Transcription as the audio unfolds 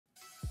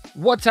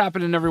What's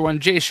happening, everyone?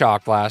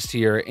 JayShockblast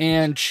here,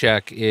 and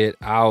check it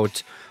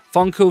out.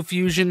 Funko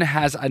Fusion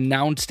has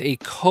announced a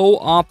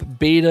co-op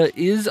beta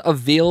is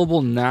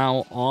available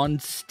now on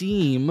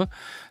Steam.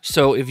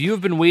 So if you have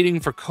been waiting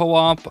for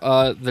co-op,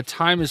 the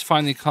time has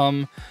finally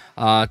come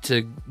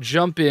to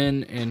jump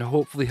in and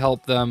hopefully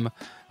help them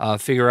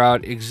figure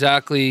out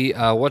exactly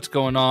what's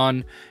going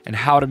on and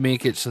how to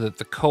make it so that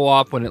the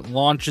co-op, when it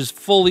launches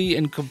fully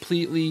and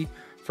completely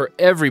for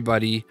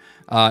everybody,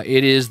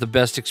 it is the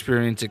best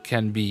experience it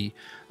can be.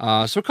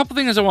 So a couple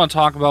things I want to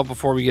talk about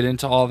before we get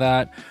into all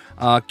that.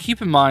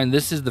 Keep in mind,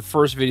 this is the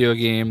first video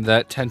game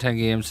that 1010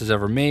 Games has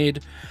ever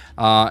made.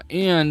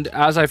 And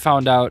as I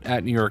found out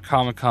at New York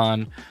Comic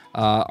Con,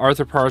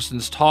 Arthur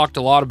Parsons talked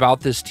a lot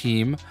about this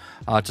team.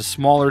 It's a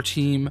smaller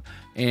team,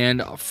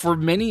 and for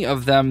many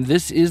of them,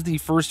 this is the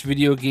first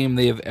video game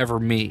they have ever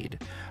made.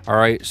 All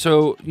right,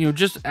 so,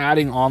 just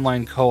adding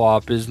online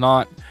co-op is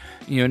not,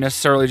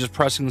 necessarily just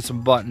pressing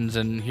some buttons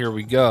and here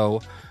we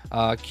go.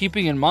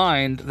 Keeping in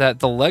mind that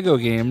the Lego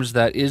games,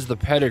 that is the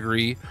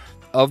pedigree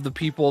of the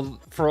people,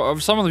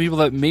 of some of the people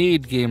that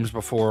made games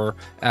before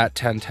at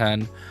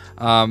 1010,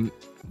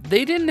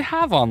 they didn't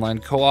have online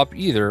co-op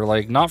either,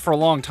 like not for a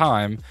long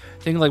time.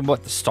 I think like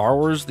what, the Star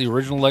Wars, the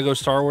original Lego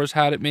Star Wars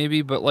had it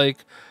maybe, but like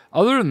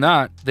other than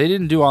that, they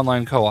didn't do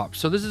online co-op.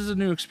 So this is a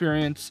new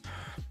experience.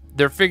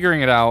 They're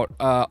figuring it out.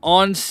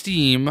 On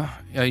Steam,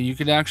 you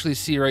can actually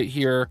see right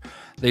here,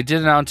 they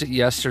did announce it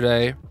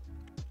yesterday.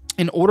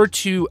 In order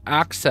to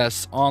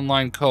access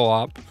online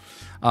co-op,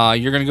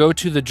 you're going to go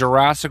to the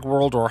Jurassic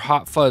World or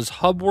Hot Fuzz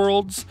Hub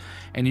Worlds,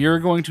 and you're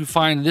going to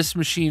find this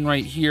machine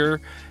right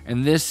here,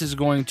 and this is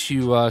going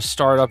to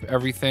start up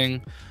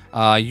everything.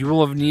 You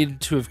will have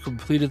needed to have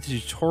completed the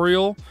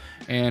tutorial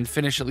and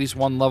finish at least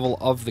one level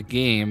of the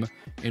game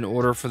in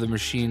order for the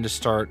machine to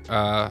start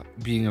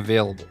being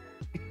available.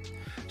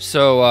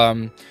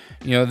 So,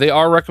 they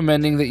are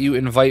recommending that you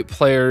invite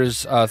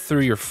players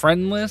through your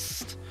friend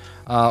list,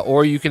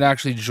 or you can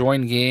actually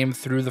join game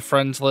through the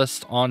friends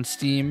list on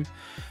Steam.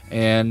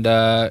 And,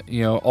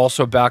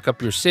 also back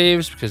up your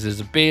saves because it's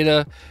a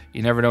beta.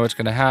 You never know what's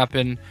going to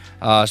happen.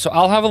 So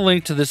I'll have a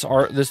link to this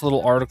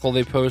little article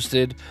they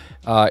posted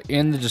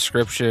in the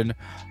description.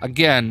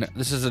 Again,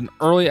 this is an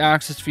early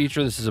access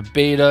feature. This is a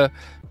beta.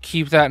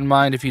 Keep that in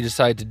mind if you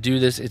decide to do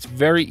this. It's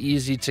very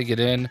easy to get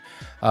in.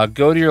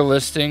 Go to your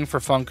listing for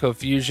Funko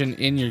Fusion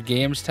in your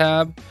Games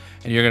tab,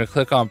 and you're going to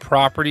click on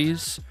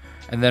Properties.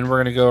 And then we're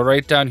going to go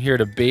right down here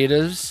to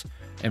Betas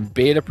and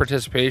Beta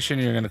Participation.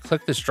 You're going to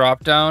click this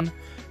drop down.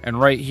 And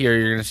right here,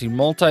 you're going to see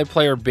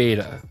multiplayer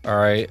beta, all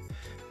right?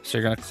 So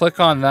you're going to click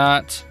on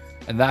that,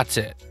 and that's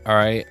it, all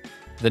right?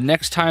 The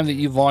next time that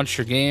you launch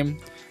your game,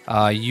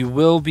 you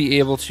will be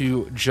able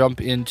to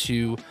jump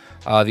into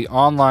the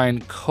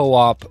online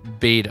co-op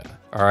beta,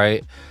 all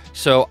right?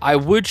 So I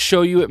would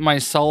show you it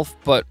myself,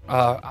 but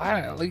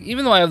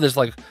even though I have this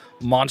like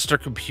monster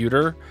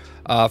computer,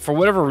 for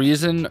whatever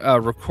reason,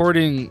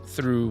 recording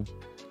through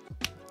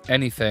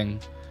anything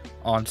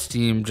on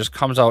Steam just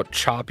comes out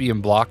choppy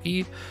and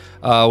blocky.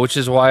 Which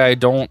is why I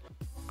don't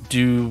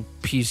do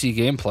PC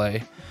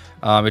gameplay.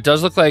 It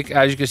does look like,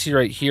 as you can see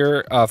right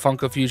here,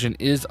 Funko Fusion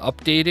is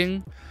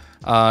updating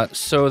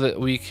so that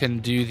we can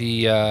do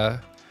the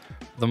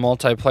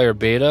multiplayer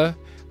beta.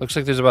 Looks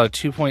like there's about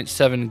a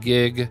 2.7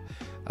 gig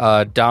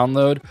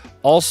download.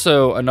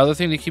 Also, another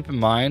thing to keep in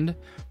mind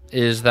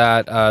is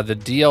that the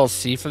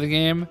DLC for the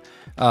game,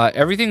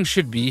 everything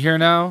should be here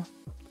now.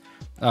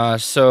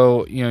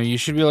 So, you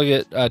should be able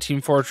to get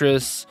Team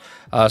Fortress,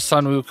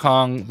 Sun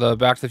Wukong, the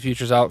Back to the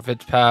Future's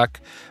Outfits pack,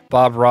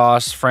 Bob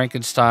Ross,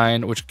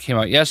 Frankenstein, which came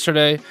out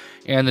yesterday,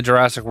 and the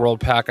Jurassic World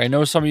pack. I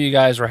know some of you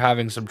guys were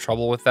having some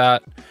trouble with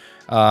that,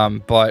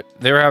 but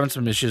they were having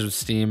some issues with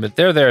Steam, but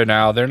they're there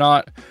now. They're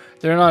not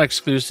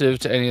exclusive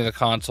to any of the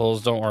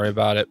consoles. Don't worry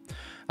about it.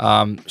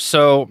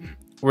 So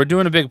we're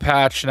doing a big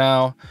patch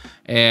now,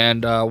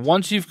 and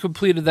once you've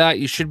completed that,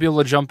 you should be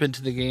able to jump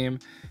into the game,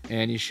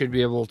 and you should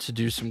be able to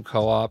do some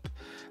co-op.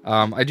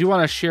 I do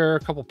want to share a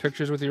couple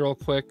pictures with you real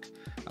quick.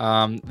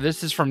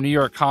 This is from New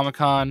York Comic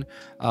Con.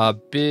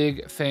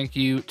 Big thank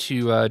you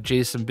to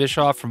Jason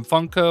Bischoff from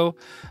Funko.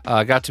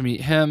 Got to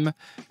meet him.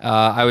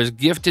 I was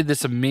gifted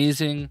this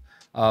amazing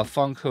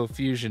Funko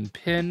Fusion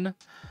pin.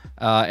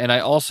 And I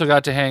also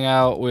got to hang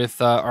out with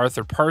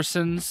Arthur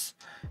Parsons.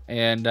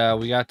 And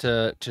we got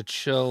to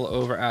chill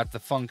over at the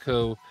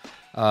Funko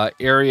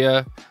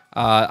area.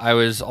 I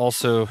was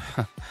also...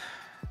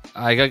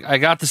 I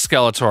got the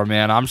Skeletor,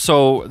 man.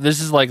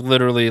 This is like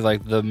literally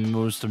like the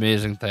most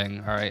amazing thing.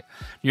 All right.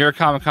 New York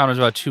Comic Con was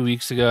about 2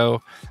 weeks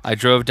ago. I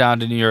drove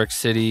down to New York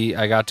City.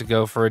 I got to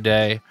go for a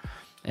day,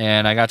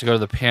 and I got to go to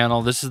the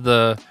panel. This is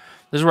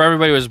where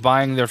everybody was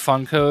buying their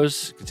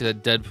Funkos. You can see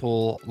that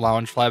Deadpool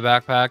Loungefly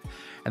backpack,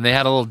 and they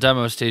had a little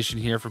demo station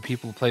here for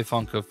people to play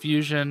Funko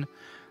Fusion.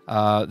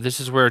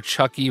 This is where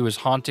Chucky was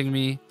haunting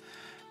me,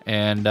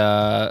 and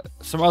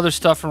some other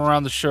stuff from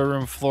around the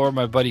showroom floor.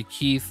 My buddy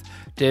Keith,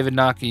 David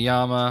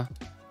Nakayama.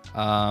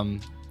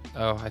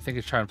 I think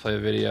he's trying to play a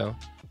video.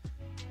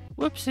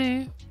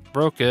 Whoopsie.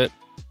 Broke it.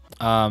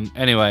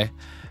 Anyway,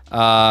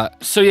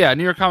 So yeah,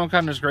 New York Comic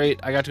Con was great.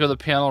 I got to go to the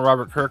panel.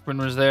 Robert Kirkman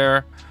was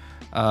there.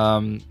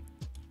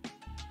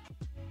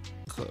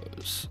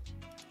 Close.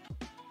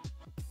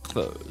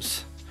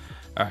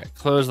 All right,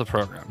 close the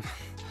program.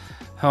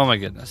 Oh my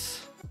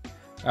goodness.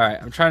 All right,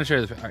 I'm trying to show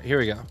you the. All right, here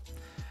we go.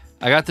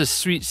 I got this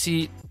sweet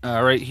seat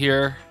right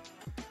here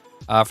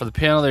for the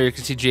panel. There you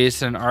can see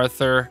Jason and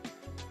Arthur.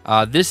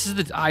 This is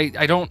the. I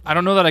don't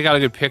know that I got a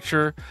good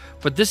picture,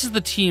 but this is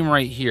the team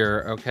right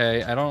here.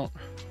 Okay,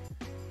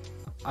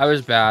 I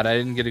was bad. I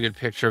didn't get a good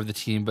picture of the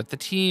team, but the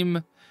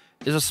team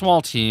is a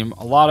small team.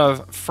 A lot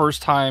of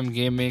first-time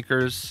game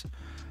makers.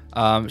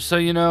 So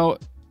you know,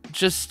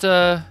 just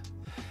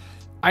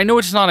I know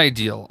it's not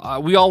ideal.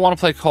 We all want to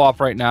play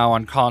co-op right now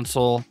on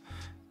console.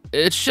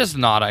 It's just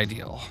not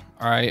ideal.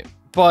 All right,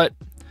 but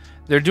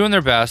they're doing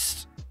their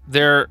best.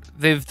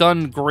 They've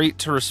done great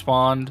to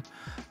respond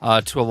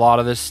to a lot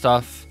of this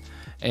stuff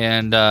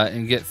and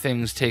get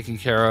things taken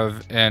care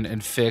of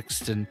and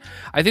fixed. And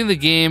I think the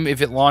game,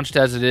 if it launched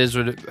as it is,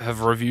 would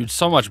have reviewed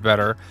so much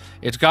better.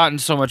 It's gotten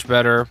so much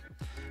better.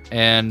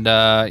 And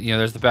you know,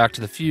 there's the Back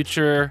to the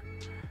Future.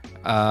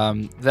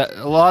 That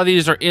a lot of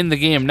these are in the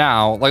game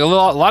now. Like a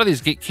lot of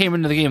these came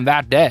into the game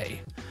that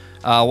day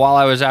while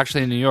I was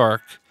actually in New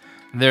York.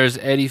 There's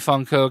Eddie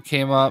Funko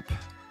came up.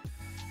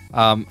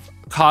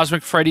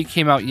 Cosmic Freddy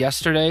came out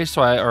yesterday,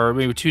 or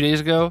maybe 2 days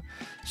ago.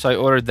 So I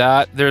ordered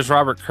that. There's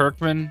Robert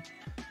Kirkman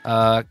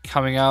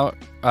coming out.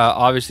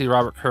 Obviously,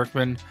 Robert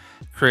Kirkman,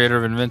 creator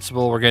of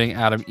Invincible. We're getting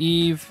Adam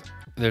Eve.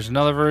 There's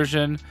another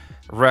version,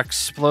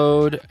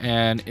 Rexplode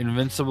and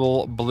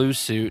Invincible Blue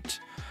Suit.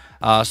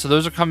 So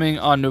those are coming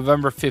on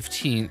November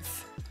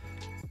 15th.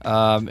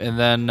 And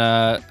then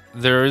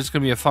there is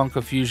going to be a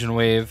Funko Fusion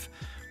Wave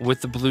with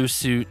the Blue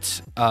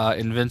Suit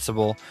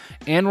Invincible.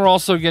 And we're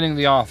also getting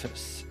The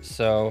Office.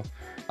 So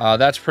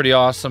that's pretty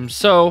awesome.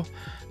 So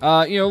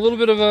you know, a little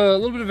bit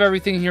of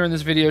everything here in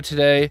this video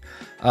today.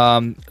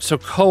 So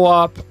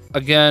co-op,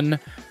 again,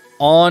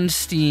 on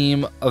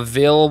Steam,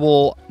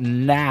 available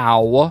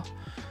now.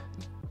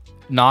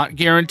 Not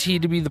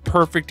guaranteed to be the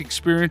perfect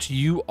experience.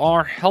 You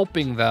are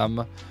helping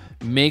them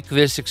make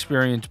this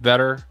experience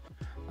better.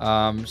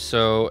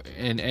 So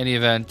in any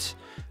event,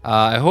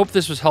 I hope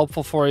this was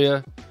helpful for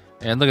you.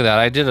 And look at that,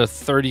 I did a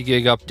 30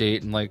 gig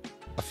update in like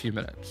a few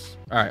minutes.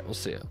 All right, we'll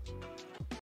see you.